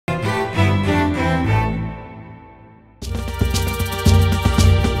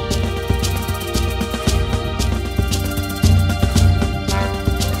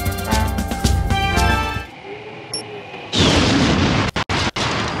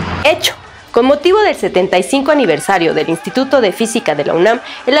Hecho. Con motivo del 75 aniversario del Instituto de Física de la UNAM,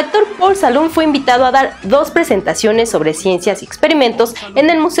 el actor Paul Zaloom fue invitado a dar 2 presentaciones sobre ciencias y experimentos en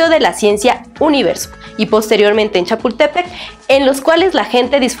el Museo de la Ciencia Universum y posteriormente en Chapultepec, en los cuales la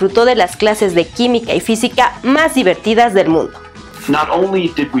gente disfrutó de las clases de química y física más divertidas del mundo. Not only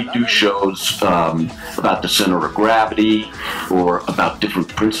did we do shows about the center of gravity or about different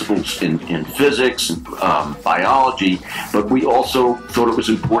principles in physics and biology, but we also thought it was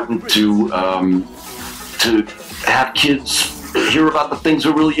important to have kids hear about the things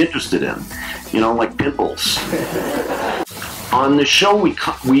they're really interested in, you know, like pimples. On the show,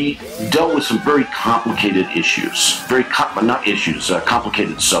 we dealt with some very complicated issues,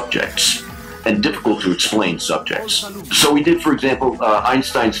 complicated subjects, and difficult to explain subjects. So we did, for example,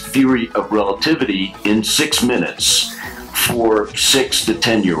 Einstein's theory of relativity in 6 minutes for 6 to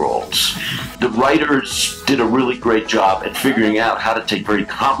 10-year-olds. The writers did a really great job at figuring out how to take very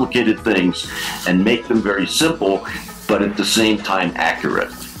complicated things and make them very simple, but at the same time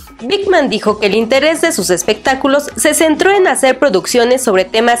accurate. Beakman dijo que el interés de sus espectáculos se centró en hacer producciones sobre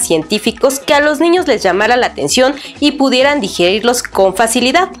temas científicos que a los niños les llamara la atención y pudieran digerirlos con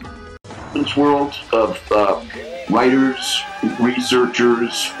facilidad. World of writers,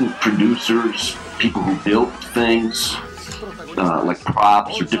 researchers, producers, people who built things, like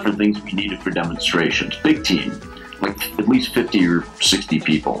props or different things we needed for demonstrations. Big team, like at least 50 or 60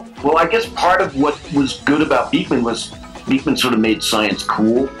 people. Well, I guess part of what was good about Beakman was Beakman sort of made science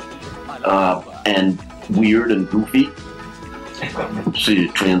cool and weird and goofy. Let's see,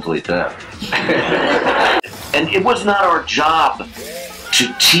 translate that. And it was not our job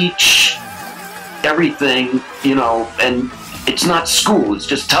to teach everything, you know, and it's not school, it's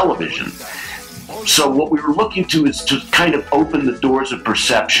just television. So what we were looking to is to kind of open the doors of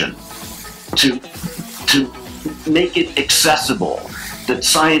perception, to make it accessible, that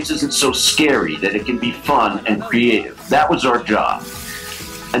science isn't so scary, that it can be fun and creative. That was our job.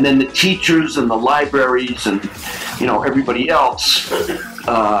 And then the teachers and the libraries and, you know, everybody else,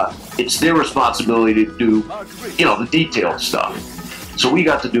 it's their responsibility to do, you know, the detailed stuff. So we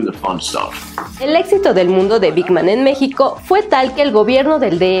got to do the fun stuff. El éxito del mundo de Beakman en México fue tal que el gobierno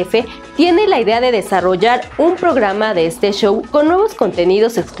del DF tiene la idea de desarrollar un programa de este show con nuevos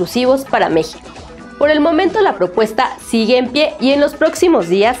contenidos exclusivos para México. Por el momento la propuesta sigue en pie y en los próximos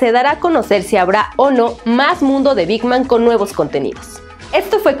días se dará a conocer si habrá o no más mundo de Beakman con nuevos contenidos.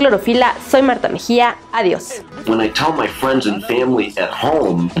 Esto fue Clorofila, soy Marta Mejía, adiós. When I tell my friends and family at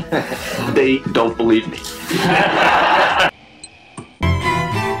home, they don't believe me.